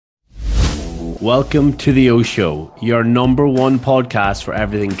Welcome to the O Show, your number one podcast for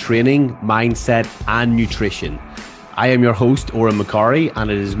everything training, mindset, and nutrition. I am your host, Oren McCarry, and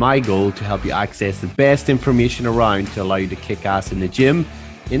it is my goal to help you access the best information around to allow you to kick ass in the gym,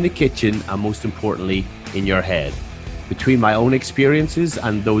 in the kitchen, and most importantly, in your head. Between my own experiences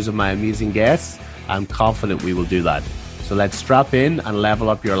and those of my amazing guests, I'm confident we will do that. So let's strap in and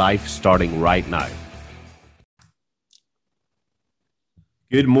level up your life starting right now.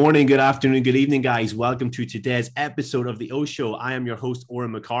 Good morning, good afternoon, good evening, guys. Welcome to today's episode of the O Show. I am your host,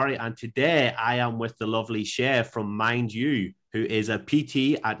 Oren McCarry, and today I am with the lovely Shay from Mind You, who is a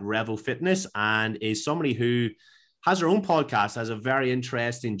PT at Revo Fitness and is somebody who has her own podcast, has a very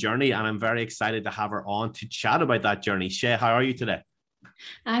interesting journey, and I'm very excited to have her on to chat about that journey. Shay, how are you today?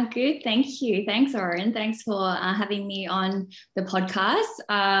 I'm good. Thank you. Thanks, Oren. Thanks for having me on the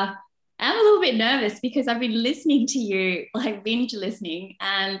podcast. I'm a little bit nervous because I've been listening to you, like binge listening,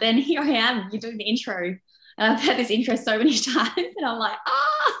 and then here I am, you're doing the intro. And I've had this intro so many times, and I'm like,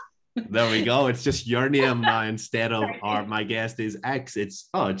 There we go. It's just your name now instead of, or my guest is X. It's,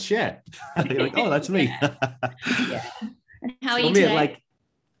 it's Shay. You're like, oh, that's me. Yeah. And how are you today?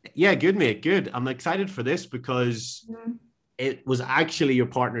 Yeah, good, mate. Good. I'm excited for this because it was actually your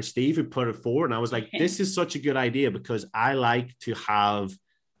partner, Steve, who put it forward. And I was like, this is such a good idea because I like to have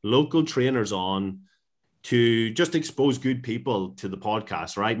local trainers on to just expose good people to the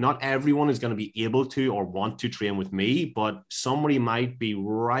podcast, right? Not everyone is going to be able to or want to train with me, but somebody might be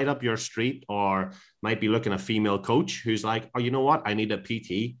right up your street or might be looking at a female coach who's like, oh, you know what? I need a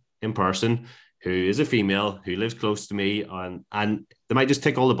PT in person who is a female, who lives close to me, and they might just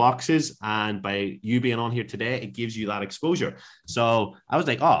tick all the boxes. And by you being on here today, it gives you that exposure. So I was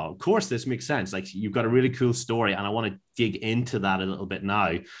like, oh, of course, this makes sense. Like, you've got a really cool story, and I want to dig into that a little bit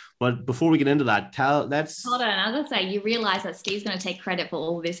now. But before we get into that, let's... Hold on, I was going to say, you realize that Steve's going to take credit for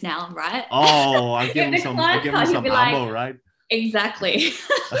all of this now, right? Oh, I've given him some ammo, right? Exactly. He's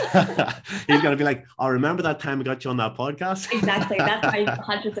going to be like, oh, remember that time I got you on that podcast? Exactly. That's why you have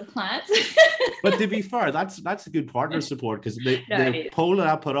hundreds of clients. But to be fair, that's a good partner support, because the poll that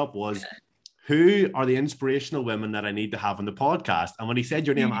I put up was, who are the inspirational women that I need to have on the podcast? And when he said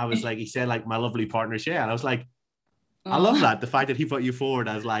your name, I was like, he said like my lovely partner, Shay. And I was like, I love that. The fact that he put you forward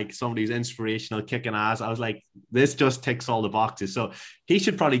as like somebody who's inspirational, kicking ass. I was like, this just ticks all the boxes. So he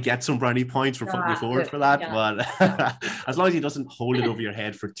should probably get some brownie points for putting you forward for that. Yeah. But as long as he doesn't hold it over your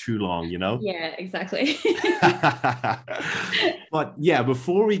head for too long, you know? Yeah, exactly. But yeah,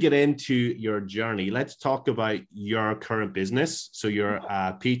 before we get into your journey, let's talk about your current business. So you're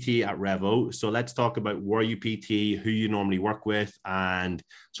a PT at Revo. So let's talk about where you PT, who you normally work with, and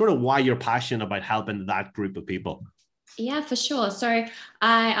sort of why you're passionate about helping that group of people. Yeah, for sure. So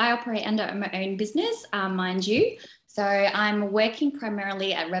I operate under my own business, Mind You. So I'm working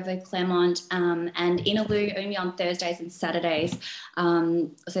primarily at Revo Claremont and Inaloo only on Thursdays and Saturdays.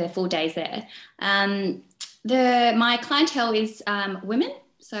 So they're full days there. My clientele is women.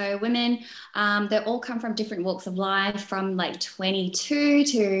 So women, they all come from different walks of life, from like 22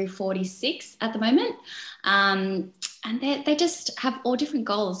 to 46 at the moment. And they just have all different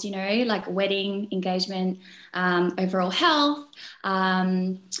goals, you know, like wedding, engagement, overall health.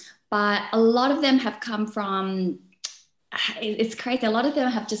 But a lot of them have come from, it's crazy, a lot of them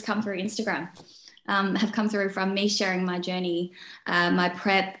have just come through Instagram, have come through from me sharing my journey, my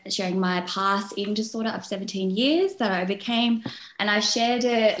prep, sharing my past eating disorder of 17 years that I overcame. And I've shared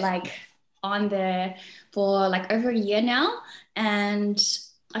it like on there for like over a year now. And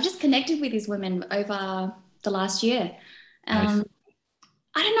I've just connected with these women over the last year. Nice.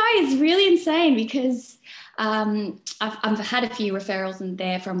 I don't know, it's really insane because I've had a few referrals in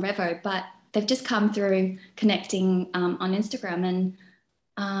there from Revo, but they've just come through connecting on Instagram,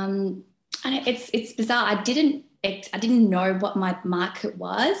 and it's bizarre. I didn't know what my market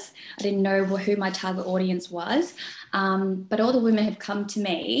was. I didn't know who my target audience was, but all the women have come to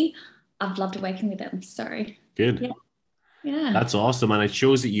me. I've loved working with them. So good. Yeah. That's awesome. And it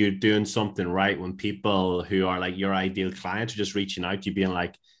shows that you're doing something right when people who are like your ideal clients are just reaching out to you, being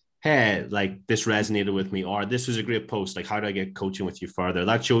like, hey, like this resonated with me, or this was a great post. Like, how do I get coaching with you further?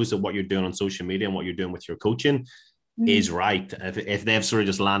 That shows that what you're doing on social media and what you're doing with your coaching is right. If they've sort of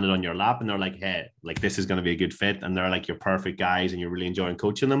just landed on your lap and they're like, hey, like this is going to be a good fit, and they're like your perfect guys and you're really enjoying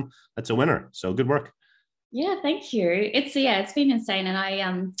coaching them, that's a winner. So good work. Yeah, thank you. It's been insane. And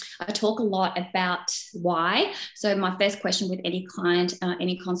I talk a lot about why. So my first question with any client,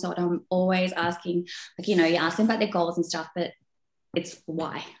 any consult, I'm always asking, like, you know, you ask them about their goals and stuff, but it's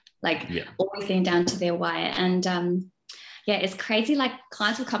why, like always getting down to their why. And it's crazy. Like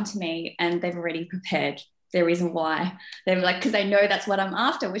clients will come to me and they've already prepared their reason why. They're like, because they know that's what I'm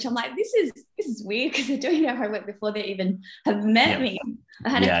after, which I'm like, this is weird, because they're doing their homework before they even have met me. I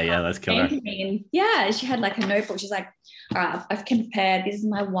had that's killer. And she had like a notebook. She's like, all right, I've prepared. This is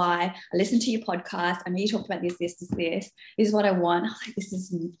my why. I listened to your podcast. I know you talked about this. This is what I want. I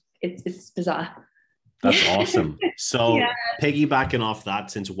was like, it's bizarre. That's awesome. So piggybacking off that,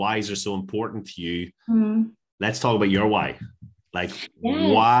 since whys are so important to you, let's talk about your why. Like,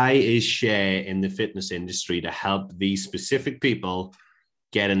 why is Shay in the fitness industry to help these specific people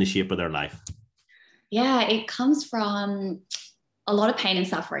get in the shape of their life? Yeah, it comes from a lot of pain and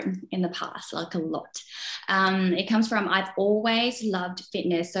suffering in the past, like a lot. It comes from, I've always loved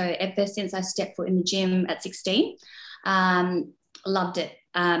fitness. So ever since I stepped foot in the gym at 16, loved it.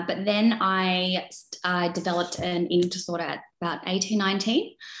 But then I developed an eating disorder at about 18,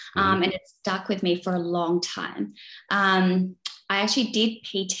 19, and it stuck with me for a long time. I actually did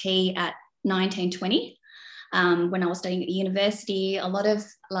PT at 19, 20. When I was studying at university, a lot of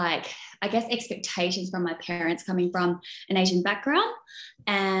like, I guess, expectations from my parents coming from an Asian background,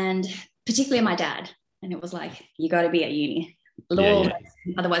 and particularly my dad. And it was like, you got to be at uni.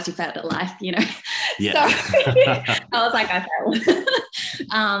 Otherwise you failed at life, you know. So I was like, I failed.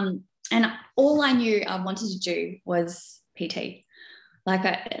 And all I knew I wanted to do was PT.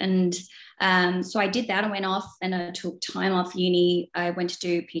 So I did that. I went off and I took time off uni. I went to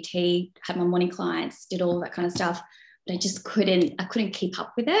do PT, had my morning clients, did all that kind of stuff. But I just couldn't keep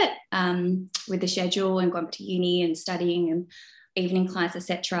up with it, with the schedule and going to uni and studying and evening clients,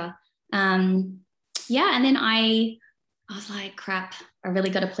 etc. And then I was like, crap, I really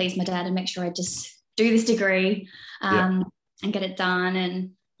got to please my dad and make sure I just do this degree and get it done.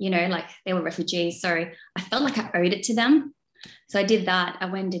 And, you know, like, they were refugees, so I felt like I owed it to them. So I did that. I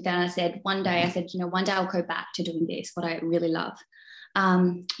went and did that. And I said, one day I'll go back to doing this, what I really love.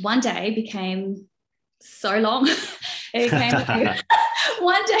 One day became so long.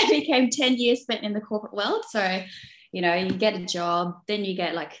 One day became 10 years spent in the corporate world. So, you know, you get a job, then you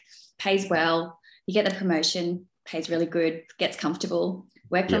get like, pays well, you get the promotion, pays really good, gets comfortable,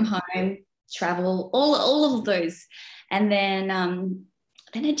 work from home, travel, all of those. And then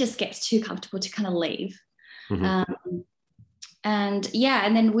it just gets too comfortable to kind of leave. And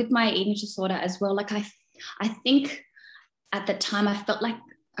then with my eating disorder as well, like I think at the time I felt like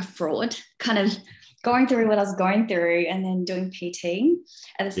a fraud, kind of going through what I was going through and then doing PT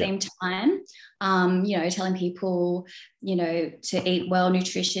at the same time, you know, telling people, you know, to eat well,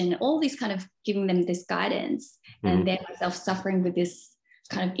 nutrition, all these kind of giving them this guidance, and then myself suffering with this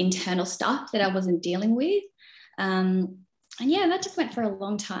kind of internal stuff that I wasn't dealing with. And that just went for a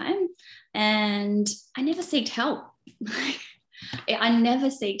long time, and I never sought help. I never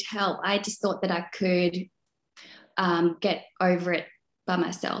sought help. I just thought that I could get over it by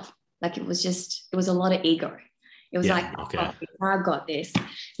myself. Like, it was a lot of ego. It was I got this,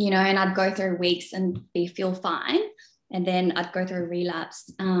 you know, and I'd go through weeks and feel fine. And then I'd go through a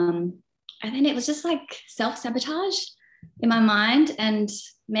relapse. And then it was just like self-sabotage in my mind, and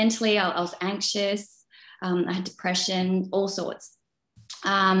mentally I was anxious. I had depression, all sorts.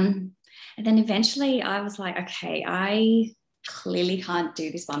 And then eventually I was like, okay, I clearly can't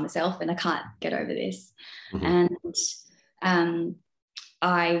do this by myself, and I can't get over this. And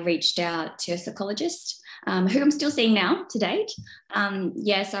I reached out to a psychologist, who I'm still seeing now to date.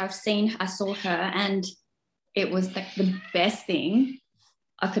 So I saw her, and it was like the best thing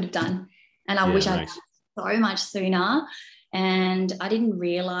I could have done. And I wish I'd done so much sooner. And I didn't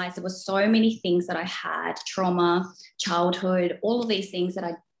realize there were so many things that I had, trauma, childhood, all of these things that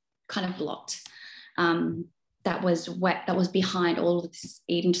I kind of blocked. That was behind all of this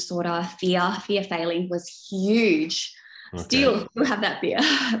eating disorder. Fear failing was huge. Okay. Still have that fear,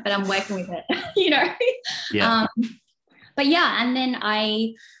 but I'm working with it, you know. And then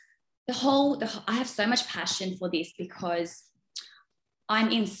I have so much passion for this, because I'm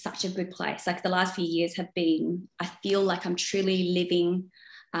in such a good place. Like, the last few years have been, I feel like I'm truly living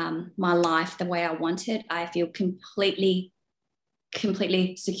my life the way I want it. I feel completely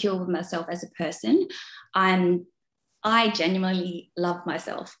secure with myself as a person. I genuinely love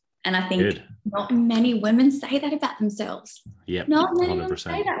myself. And I think not many women say that about themselves. Yeah, not many women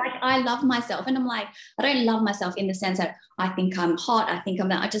say that. Like, I love myself. And I'm like, I don't love myself in the sense that I think I'm hot, I think I'm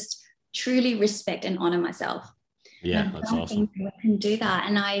that. I just truly respect and honor myself. Yeah, that's awesome. I can do that.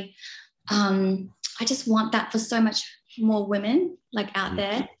 And I just want that for so much more women, like, out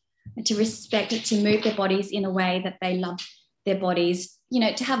there, to respect it, to move their bodies in a way that they love their bodies, you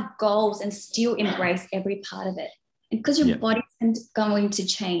know, to have goals and still embrace every part of it. Because your body is going to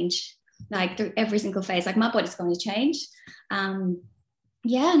change, like, through every single phase. Like, my body's going to change. And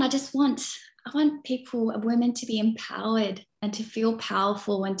I just want women to be empowered and to feel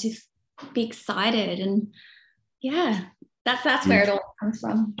powerful and to be excited. And yeah, that's where it all comes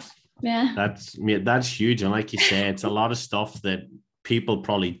from. Yeah. That's huge. And like you say, it's a lot of stuff that people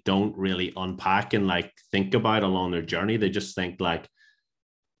probably don't really unpack and like think about along their journey. They just think like,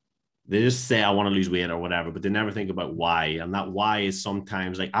 they just say, I want to lose weight or whatever, but they never think about why. And that why is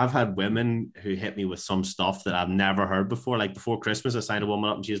sometimes like, I've had women who hit me with some stuff that I've never heard before. Like before Christmas, I signed a woman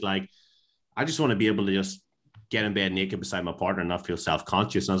up and she's like, I just want to be able to just get in bed naked beside my partner and not feel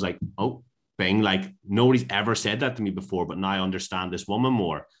self-conscious. And I was like, oh, bing, like nobody's ever said that to me before, but now I understand this woman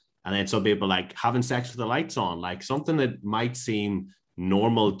more. And then some people like having sex with the lights on, like something that might seem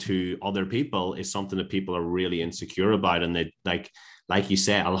normal to other people is something that people are really insecure about. And they like you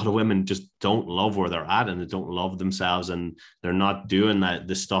said, a lot of women just don't love where they're at and they don't love themselves, and they're not doing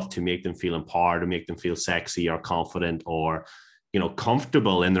this stuff to make them feel empowered, to make them feel sexy or confident or, you know,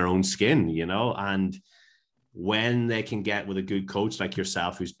 comfortable in their own skin, you know. And when they can get with a good coach like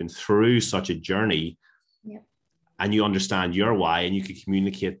yourself, who's been through such a journey, and you understand your why, and you can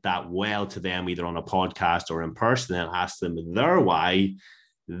communicate that well to them, either on a podcast or in person, and ask them their why,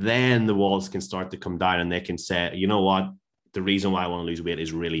 then the walls can start to come down and they can say, you know what, the reason why I want to lose weight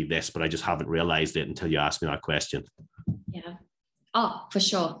is really this, but I just haven't realized it until you asked me that question. Yeah. Oh, for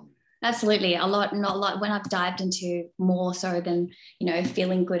sure. Absolutely. Not a lot. When I've dived into more so than, you know,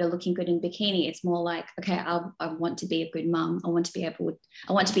 feeling good or looking good in bikini, it's more like, okay, I want to be a good mum. I want to be able,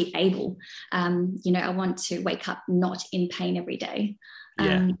 you know, I want to wake up not in pain every day.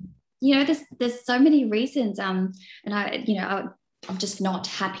 You know, there's so many reasons. And I'm just not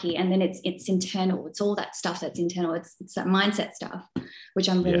happy. And then it's internal. It's all that stuff that's internal. It's that mindset stuff, which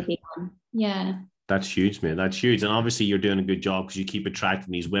I'm really big on. Yeah. That's huge, man. That's huge. And obviously you're doing a good job because you keep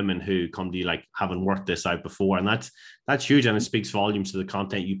attracting these women who come to you like having worked this out before. And that's huge. And it speaks volumes to the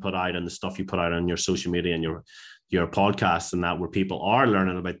content you put out and the stuff you put out on your social media and your podcasts and that, where people are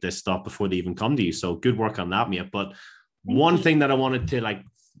learning about this stuff before they even come to you. So good work on that, mate. But one thing that I wanted to like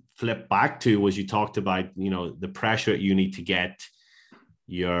flip back to was you talked about, you know, the pressure you need to get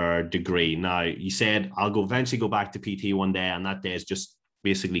your degree. Now you said I'll eventually go back to PT one day, and that day is just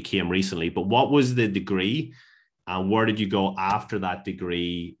basically came recently. But what was the degree and where did you go after that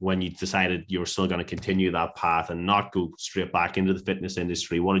degree when you decided you were still going to continue that path and not go straight back into the fitness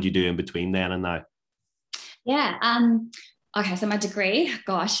industry? What did you do in between then and now? Okay, so my degree,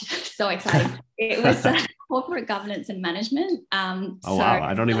 gosh, so exciting. It was corporate governance and management. Wow,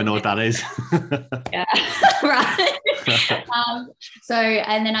 I don't even know what that is. Yeah, right.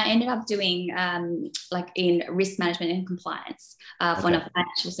 And then I ended up doing like in risk management and compliance for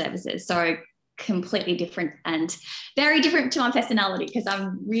financial services. So completely different and very different to my personality, because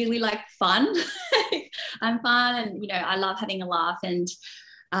I'm really like fun. I'm fun, and you know, I love having a laugh, and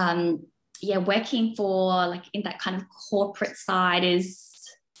working for like in that kind of corporate side it's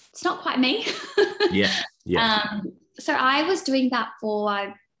not quite me. So I was doing that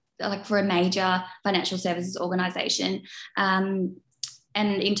for a major financial services organization, and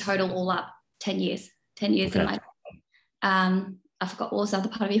in total all up 10 years in my I forgot what was the other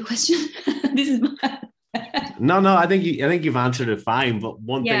part of your question. This is No, I think you've answered it fine. But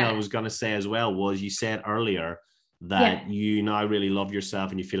one thing I was going to say as well was, you said earlier that you now really love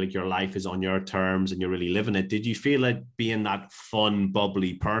yourself and you feel like your life is on your terms and you're really living it. Did you feel like being that fun,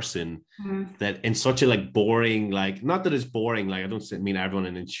 bubbly person that in such a like boring, like, not that it's boring, like I don't mean everyone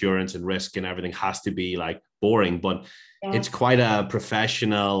in insurance and risk and everything has to be like boring, but it's quite a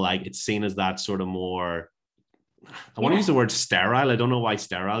professional, like it's seen as that sort of more, I want to use the word sterile. I don't know why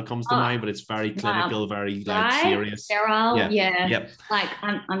sterile comes to mind, but it's very clinical, very like serious. Sterile, Like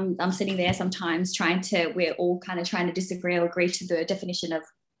I'm sitting there sometimes we're all kind of trying to disagree or agree to the definition of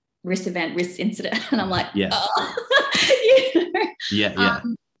risk event, risk incident, and I'm like, No,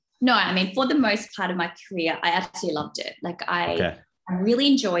 I mean, for the most part of my career, I absolutely loved it. Like I really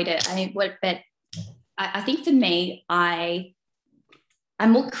enjoyed it. But I think for me, I'm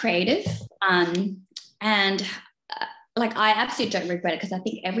more creative, and like I absolutely don't regret it, because I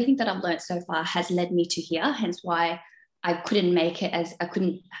think everything that I've learned so far has led me to here, hence why I couldn't make it I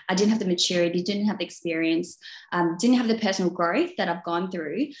didn't have the maturity, didn't have the experience, didn't have the personal growth that I've gone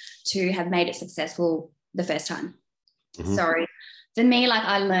through to have made it successful the first time. So for me, like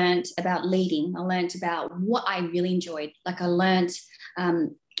I learned about leading, I learned about what I really enjoyed. Like I learned,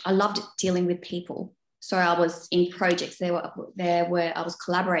 I loved dealing with people. So I was in projects I was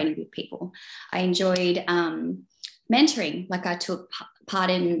collaborating with people. I enjoyed mentoring. Like I took part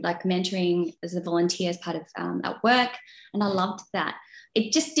in like mentoring as a volunteer as part of at work, and I loved that.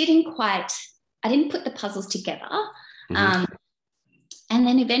 It just I didn't put the puzzles together. And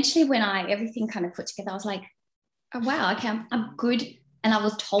then eventually when everything kind of put together, I was like, oh, wow, okay, I'm good. And I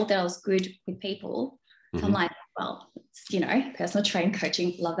was told that I was good with people. So I'm like, well, personal training,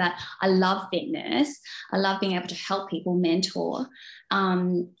 coaching, love that. I love fitness. I love being able to help people, mentor.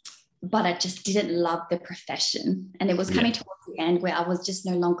 But I just didn't love the profession. And it was coming towards the end where I was just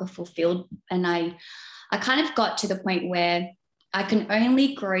no longer fulfilled. And I kind of got to the point where I can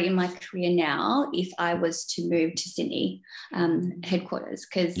only grow in my career now if I was to move to Sydney headquarters,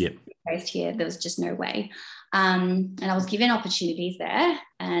 because based here, there was just no way. And I was given opportunities there.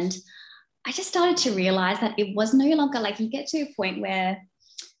 And I just started to realize that it was no longer like, you get to a point where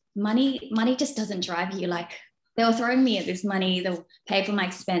money just doesn't drive you. Like, they were throwing me at this money, they'll pay for my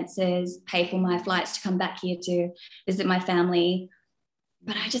expenses, pay for my flights to come back here to visit my family.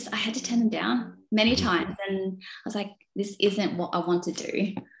 But I had to turn them down many times. And I was like, this isn't what I want to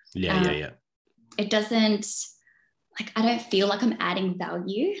do. It doesn't, like, I don't feel like I'm adding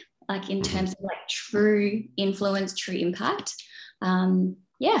value, like in terms of like true influence, true impact.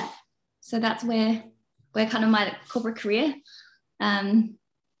 So that's where kind of my corporate career.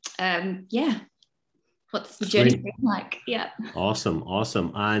 What's the journey been like? Yeah.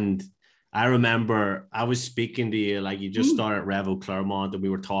 Awesome. And I remember I was speaking to you, like you just started Revo Claremont, and we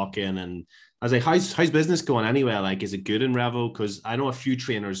were talking, and I was like, how's business going anyway? Like, is it good in Revo? Because I know a few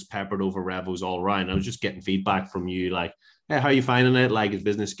trainers peppered over Revos all around. I was just getting feedback from you, like, hey, how are you finding it? Like, is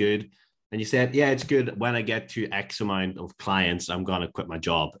business good? And you said, yeah, it's good. When I get to X amount of clients, I'm going to quit my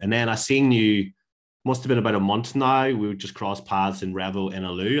job. And then I seen you, must have been about a month now. We would just cross paths in Revo in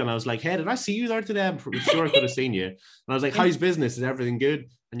Alou. And I was like, hey, did I see you there today? I'm sure I could have seen you. And I was like, how's business? Is everything good?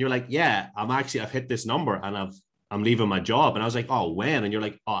 And you're like, yeah, I've hit this number and I'm leaving my job. And I was like, oh, when? And you're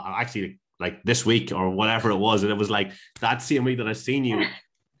like, oh, actually, like this week or whatever it was. And it was like that same week that I seen you,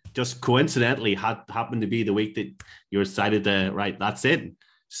 just coincidentally happened to be the week that you decided to, right, that's it.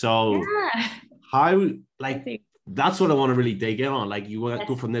 So how, like, that's what I want to really dig in on. Like, you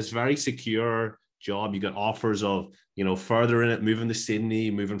go from this very secure job, you got offers of, further in it, moving to Sydney,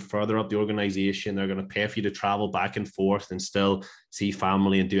 moving further up the organization. They're going to pay for you to travel back and forth and still see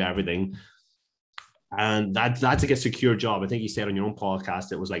family and do everything. And that's like a secure job. I think you said on your own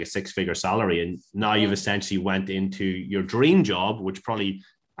podcast, it was like a 6-figure salary. And now you've essentially went into your dream job, which probably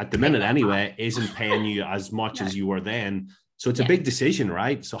at the minute anyway, isn't paying you as much as you were then. So it's a big decision,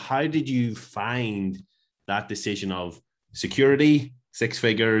 right? So how did you find that decision of security, 6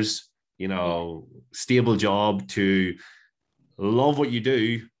 figures, stable job, to love what you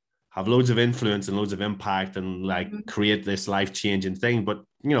do, have loads of influence and loads of impact, and like create this life-changing thing, but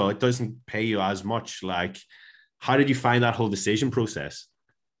it doesn't pay you as much? Like, how did you find that whole decision process?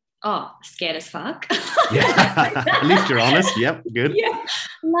 Oh, scared as fuck. Yeah, at least you're honest. Yep, good. Yeah,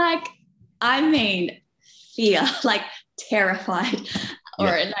 like, I mean, fear, like terrified, or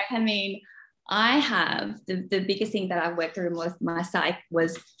like, I mean, I have the biggest thing that I worked through with my psych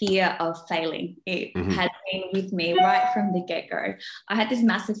was fear of failing. It has been with me right from the get-go. I had this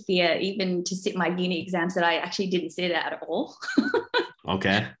massive fear even to sit my uni exams that I actually didn't sit at all.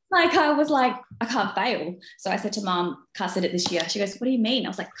 Okay. Like, I was like, I can't fail. So I said to Mom, can't sit it this year. She goes, what do you mean? I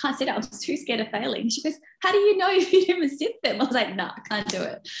was like, I can't sit it. I was too scared of failing. She goes, how do you know if you didn't sit them? I was like, no, I can't do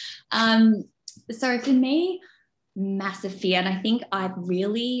it. So for me, massive fear. And I think I've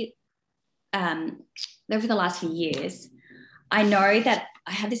really, over the last few years, I know that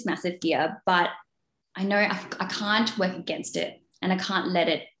I have this massive fear, but I know I can't work against it, and I can't let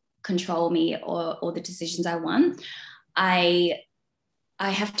it control me or the decisions I want. I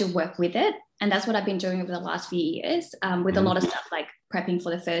have to work with it. And that's what I've been doing over the last few years, with a lot of stuff like prepping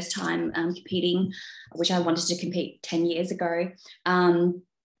for the first time, competing, which I wanted to compete 10 years ago. And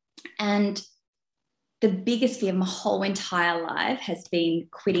the biggest fear of my whole entire life has been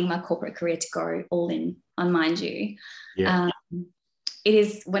quitting my corporate career to go all in on Mind You. Yeah. It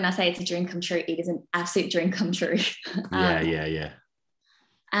is, when I say it's a dream come true, it is an absolute dream come true. Yeah.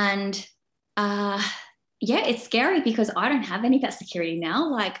 And it's scary because I don't have any of that security now.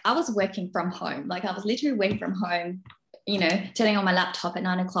 Like, I was working from home. Like, I was literally working from home, turning on my laptop at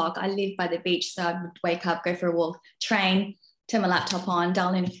 9 o'clock. I live by the beach, so I would wake up, go for a walk, train, turn my laptop on,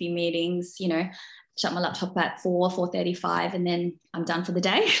 dial in a few meetings, shut my laptop at 4:35, and then I'm done for the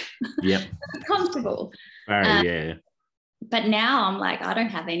day. Yep. Comfortable. Yeah. But now I'm like, I don't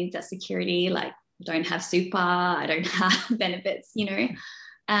have any of that security. Like, I don't have super, I don't have benefits,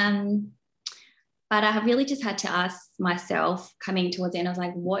 But I really just had to ask myself, coming towards the end, I was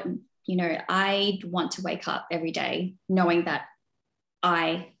like, what, I want to wake up every day knowing that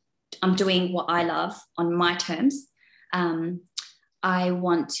I'm doing what I love on my terms. I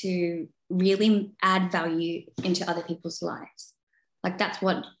want to really add value into other people's lives. like that's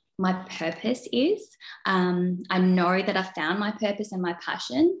what my purpose is. I know that I found my purpose and my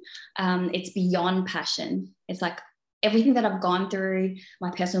passion. It's beyond passion. It's like everything that I've gone through,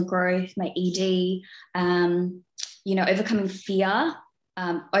 my personal growth, my ED, overcoming fear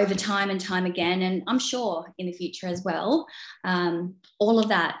over time and time again. And I'm sure in the future as well, all of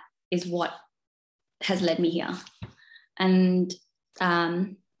that is what has led me here. And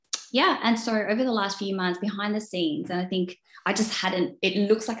and so over the last few months behind the scenes, and I think I just hadn't, it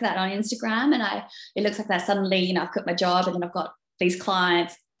looks like that on Instagram, and it looks like that suddenly, I've quit my job and then I've got these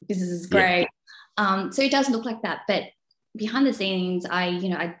clients, business is great. So it does look like that, but behind the scenes,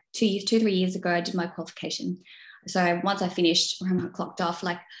 I 3 years ago, I did my qualification. So once I finished, when I clocked off,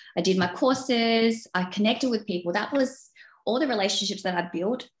 like I did my courses, I connected with people. That was all the relationships that I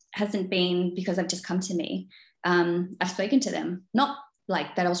built hasn't been because they've just come to me. I've spoken to them, not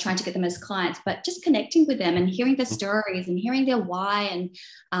like that I was trying to get them as clients, but just connecting with them and hearing their stories and hearing their why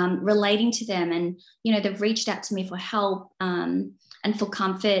and relating to them. And, they've reached out to me for help and for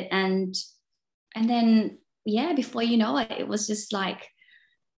comfort. And then, before you know it, it was just like,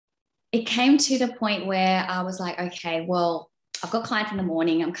 it came to the point where I was like, okay, well, I've got clients in the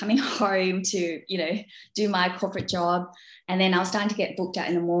morning. I'm coming home to, do my corporate job. And then I was starting to get booked out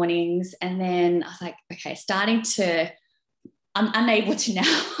in the mornings. And then I was like, okay, I'm unable to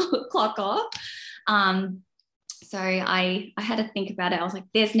now clock off. So I had to think about it. I was like,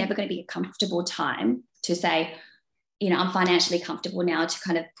 there's never going to be a comfortable time to say, I'm financially comfortable now to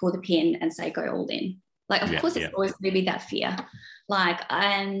kind of pull the pin and say, go all in. Like, of course, it's always going to be that fear. Like,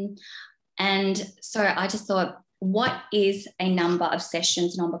 and so I just thought, what is a number of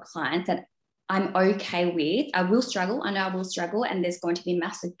sessions, number of clients that I'm okay with? I will struggle. I know I will struggle. And there's going to be a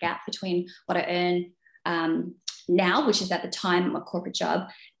massive gap between what I earn now, which is at the time my corporate job,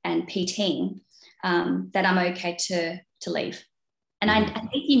 and PTing, that I'm okay to leave. And I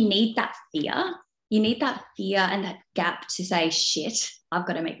think you need that fear. You need that fear and that gap to say, shit, I've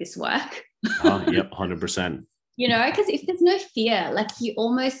got to make this work. Oh, yep, 100%. Because if there's no fear, like you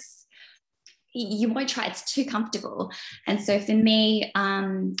won't try. It's too comfortable. And so for me,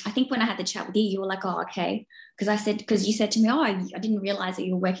 I think when I had the chat with you, you were like, oh, okay. Because you said to me, oh, I didn't realize that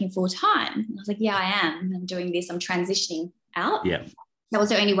you were working full time. And I was like, yeah, I am. I'm doing this. I'm transitioning out. Yeah. That was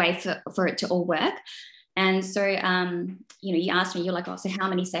the only way for it to all work. And so, you asked me, you're like, oh, so how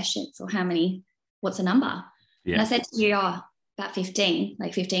many sessions or what's the number? Yeah. And I said to you, about 15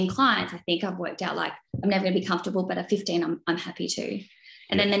 clients. I think I've worked out, like, I'm never going to be comfortable, but at 15, I'm happy to.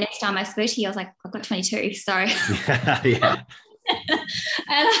 And then the next time I spoke to you, I was like, I've got 22. So, yeah.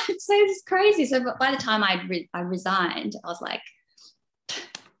 And so it's crazy. So by the time I resigned, I was like,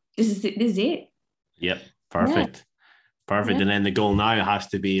 this is it. Yep. Perfect. Yeah. And then the goal now has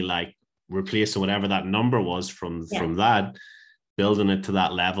to be like replacing whatever that number was from that, building it to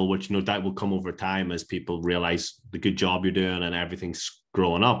that level, which no doubt will come over time as people realize the good job you're doing and everything's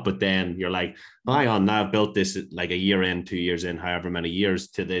growing up. But then you're like, hang on, now I've built this like a year in, 2 years in, however many years,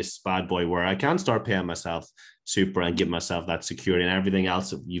 to this bad boy where I can start paying myself super and give myself that security, and everything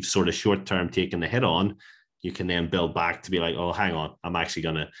else that you've sort of short-term taken the hit on, you can then build back to be like, oh, hang on, I'm actually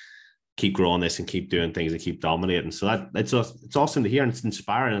going to keep growing this and keep doing things and keep dominating. So it's awesome to hear, and it's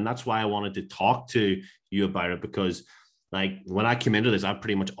inspiring. And that's why I wanted to talk to you about it, because like when I came into this, I've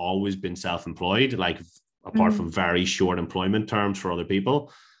pretty much always been self-employed, like apart from very short employment terms for other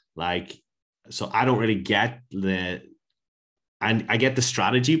people. Like, so I don't really get I get the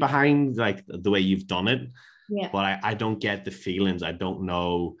strategy behind like the way you've done it, but I don't get the feelings. I don't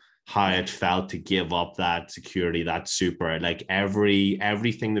know how it felt to give up that security, that super, like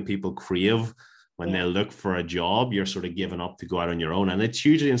everything that people crave when they look for a job, you're sort of giving up to go out on your own. And it's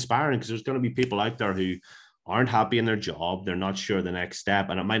hugely inspiring, because there's going to be people out there who aren't happy in their job. They're not sure the next step.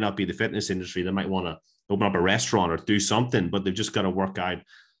 And it might not be the fitness industry. They might want to open up a restaurant or do something, but they've just got to work out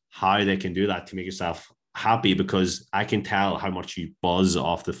how they can do that to make yourself happy. Because I can tell how much you buzz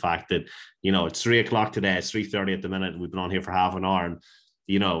off the fact that, it's 3 o'clock today, it's 3:30 at the minute. We've been on here for half an hour, and,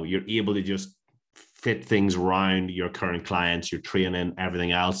 you're able to just fit things around your current clients, your training,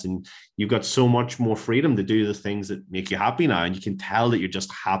 everything else. And you've got so much more freedom to do the things that make you happy now. And you can tell that you're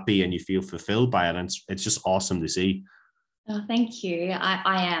just happy and you feel fulfilled by it. And it's just awesome to see. Oh, thank you.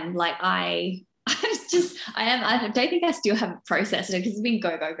 I am like, I don't think I still haven't processed it, because it's been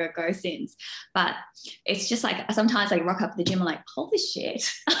go since. But it's just like sometimes I rock up to the gym, I'm like, holy shit,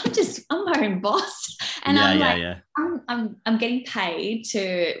 I'm my own boss. And I'm getting paid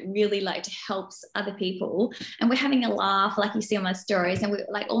to really like to help other people. And we're having a laugh, like you see on my stories. And we're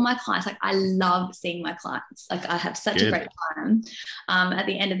like, all my clients, like I love seeing my clients. Like I have such a great time. At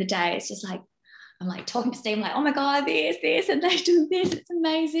the end of the day, it's just like, I'm like talking to Steve, I'm like, oh my God, this, and they do this. It's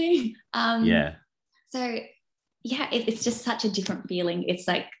amazing. So yeah, it's just such a different feeling. It's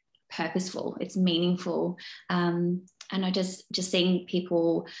like purposeful, it's meaningful. And I just seeing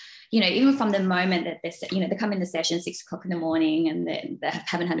people, even from the moment that they come in the session 6 o'clock in the morning and they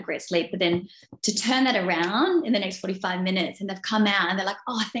haven't had a great sleep, but then to turn that around in the next 45 minutes and they've come out and they're like,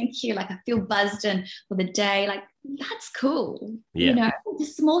 oh, thank you. Like I feel buzzed and for the day, like that's cool. Yeah.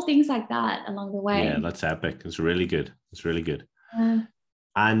 Just small things like that along the way. Yeah, that's epic. It's really good. It's really good.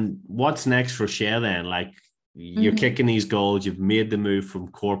 And what's next for Shay then? Like, you're kicking these goals, you've made the move from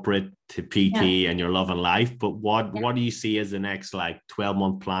corporate to PT and you're loving life, but what do you see as the next like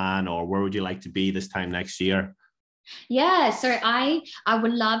 12-month plan, or where would you like to be this time next year? So I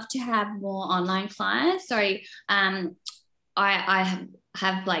would love to have more online clients. So I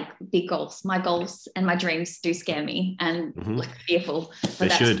have like big goals. My goals and my dreams do scare me and like fearful. But they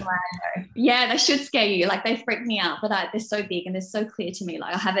should. Yeah, they should scare you. Like they freak me out, but they're so big and they're so clear to me.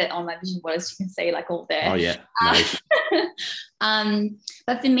 Like I have it on my vision board, as you can see, like all there. Oh yeah, nice.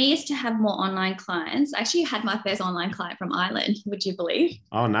 But for me, is to have more online clients. I actually had my first online client from Ireland. Would you believe?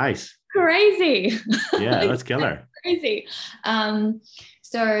 Oh, nice. Crazy. Yeah, that's killer. Crazy. And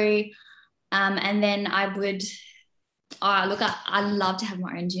then I would. Look, I love to have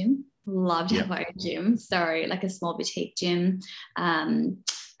my own gym. Love to have my own gym. So like a small boutique gym.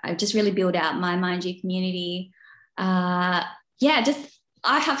 I just really build out my Mind You community. I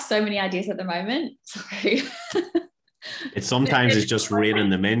have so many ideas at the moment. Sorry. It's just reining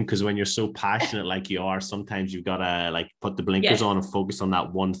them in, because when you're so passionate like you are, sometimes you've got to like put the blinkers on and focus on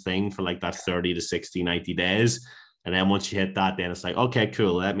that one thing for like that 30 to 60, 90 days. And then once you hit that, then it's like, okay,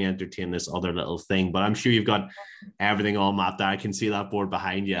 cool, let me entertain this other little thing. But I'm sure you've got everything all mapped out. I can see that board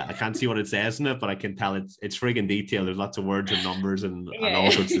behind you. I can't see what it says in it, but I can tell it's friggin' detailed. There's lots of words and numbers and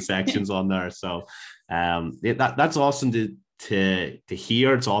all sorts of sections on there. So that's awesome to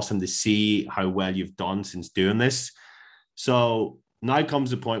hear. It's awesome to see how well you've done since doing this. So now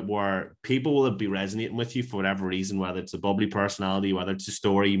comes the point where people will be resonating with you for whatever reason, whether it's a bubbly personality, whether it's a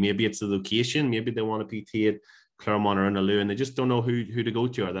story, maybe it's the location, maybe they want to PT it Claremont or Inaloo, and they just don't know who to go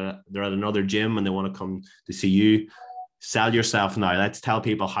to, or they're at another gym and they want to come to see you. Sell yourself now. Let's tell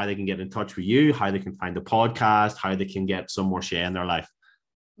people how they can get in touch with you, how they can find the podcast, how they can get some more Shay in their life.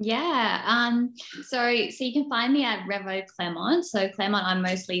 So you can find me at Revo Claremont. So Claremont, I'm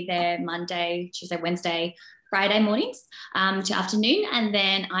mostly there Monday, Tuesday, Wednesday, Friday mornings to afternoon, and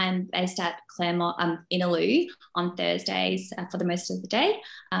then I'm based at Claremont, Inaloo on Thursdays for the most of the day.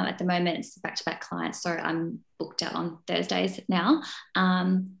 At the moment, it's back-to-back clients, so I'm booked out on Thursdays now,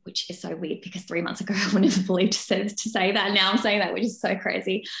 which is so weird because 3 months ago I would never believed to say that. Now I'm saying that, which is so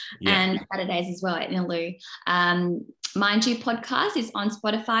crazy. And Saturdays as well at Inaloo. Mind You podcast is on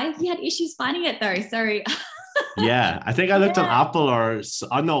Spotify. We had issues finding it though, so yeah, I think I looked on Apple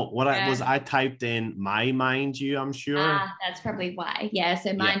I typed in my Mind You, I'm sure. That's probably why.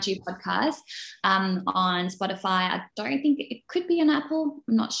 So Mind You podcast on Spotify. I don't think it could be on Apple.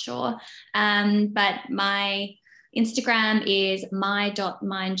 I'm not sure. But my Instagram is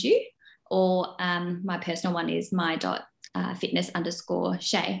my.mindyou, or my personal one is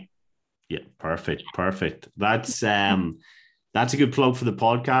my.fitness_Shay. Yeah, perfect. That's a good plug for the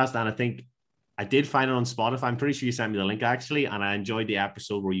podcast, and I think I did find it on Spotify. I'm pretty sure you sent me the link actually, and I enjoyed the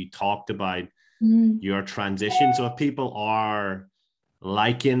episode where you talked about your transition. So if people are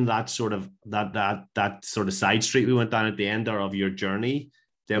liking that sort of side street we went down at the end of your journey,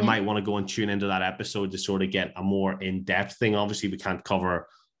 they might want to go and tune into that episode to sort of get a more in-depth thing. Obviously, we can't cover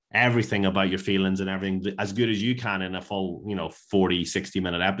everything about your feelings and everything as good as you can in a full 40-60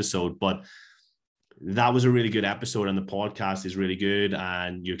 minute episode, but that was a really good episode, and the podcast is really good,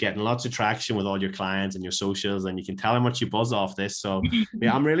 and you're getting lots of traction with all your clients and your socials, and you can tell how much you buzz off this. So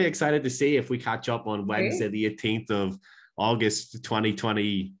I'm really excited to see if we catch up on Wednesday the 18th of August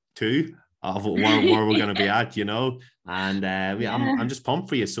 2022 of where we're going to be at, and I'm just pumped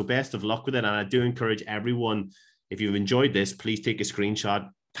for you. So best of luck with it, and I do encourage everyone, if you've enjoyed this, please take a screenshot,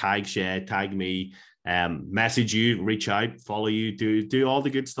 tag Shay, tag me, message you, reach out, follow you, do all the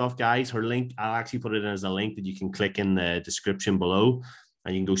good stuff, guys. Her link, I'll actually put it in as a link that you can click in the description below,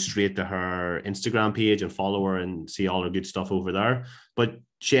 and you can go straight to her Instagram page and follow her and see all her good stuff over there. But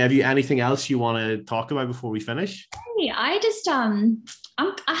Shay, have you anything else you want to talk about before we finish? Hey, I just I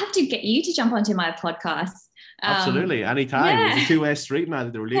have to get you to jump onto my podcast. Absolutely, anytime. It's a two-way street now.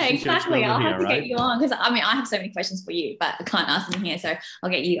 The relationship's exactly. I'll have to right? get you on, because I have so many questions for you, but I can't ask them here, so I'll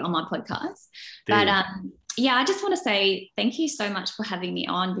get you on my podcast. But I just want to say thank you so much for having me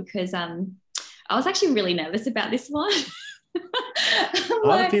on, because I was actually really nervous about this one. A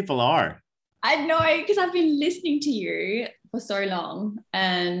lot of people are. I know, because I've been listening to you for so long.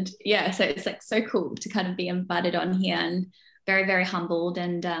 And yeah, so it's like so cool to kind of be invited on here, and very, very humbled.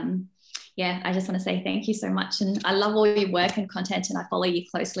 And yeah, I just want to say thank you so much. And I love all your work and content, and I follow you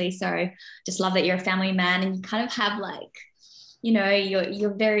closely. So just love that you're a family man, and you kind of have like, you know,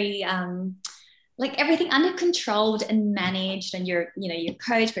 you're very like everything under controlled and managed, and you're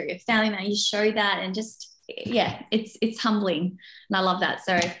coach, but you're a family man. You show that, and just yeah, it's humbling, and I love that.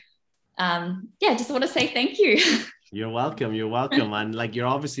 So yeah, just want to say thank you. You're welcome. You're welcome. And like, you're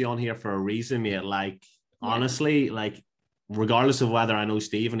obviously on here for a reason, mate. Like, honestly, like, regardless of whether I know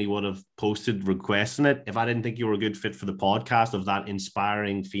Steve and he would have posted requesting it, if I didn't think you were a good fit for the podcast of that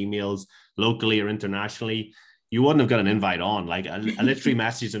inspiring females locally or internationally, you wouldn't have got an invite on. Like, I literally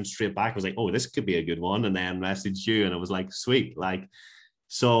messaged him straight back. I was like, oh, this could be a good one. And then messaged you, and it was like, sweet. Like,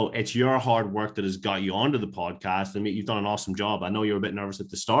 so it's your hard work that has got you onto the podcast. I mean, you've done an awesome job. I know you were a bit nervous at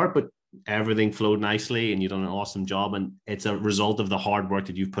the start, but everything flowed nicely and you've done an awesome job. And it's a result of the hard work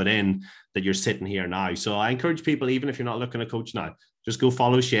that you've put in that you're sitting here now. So I encourage people, even if you're not looking to coach now, just go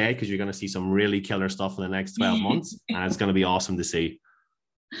follow Shay, because you're going to see some really killer stuff in the next 12 months. And it's going to be awesome to see.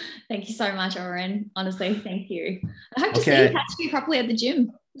 Thank you so much, Oren. Honestly, thank you. I hope to see you properly at the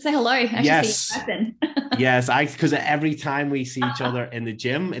gym. Say hello. Yes. Yes, because every time we see each other in the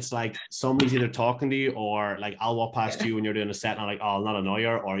gym, it's like somebody's either talking to you, or like I'll walk past you when you're doing a set and I'm like, oh, I'll not annoy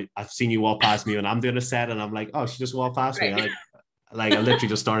her, or I've seen you walk past me when I'm doing a set and I'm like, oh, she just walked past me. Like I literally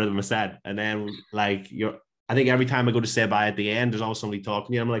just started my set, and then like I think every time I go to say bye at the end, there's always somebody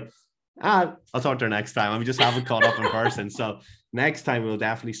talking to you. I'm like, I'll talk to her next time. I just haven't caught up in person. So next time we'll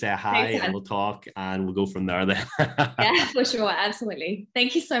definitely say hi and we'll talk and we'll go from there then. Yeah, for sure. Absolutely.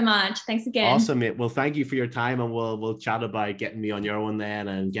 Thank you so much. Thanks again. Awesome, mate. Well, thank you for your time, and we'll chat about getting me on your one then,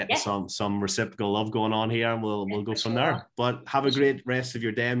 and getting some reciprocal love going on here, and we'll go from there. But have a great rest of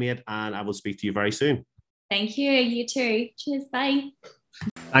your day, mate, and I will speak to you very soon. Thank you. You too. Cheers. Bye.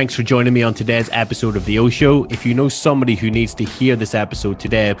 Thanks for joining me on today's episode of The O Show. If you know somebody who needs to hear this episode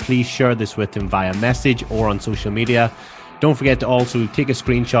today, please share this with them via message or on social media. Don't forget to also take a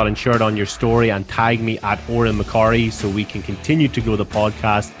screenshot and share it on your story and tag me at Oren McCarry, so we can continue to grow the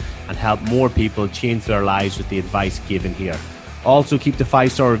podcast and help more people change their lives with the advice given here. Also, keep the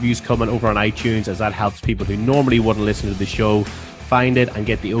 5-star reviews coming over on iTunes, as that helps people who normally wouldn't listen to the show find it and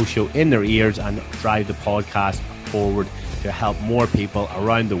get the O Show in their ears and drive the podcast forward to help more people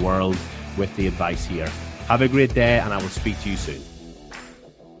around the world with the advice here. Have a great day, and I will speak to you soon.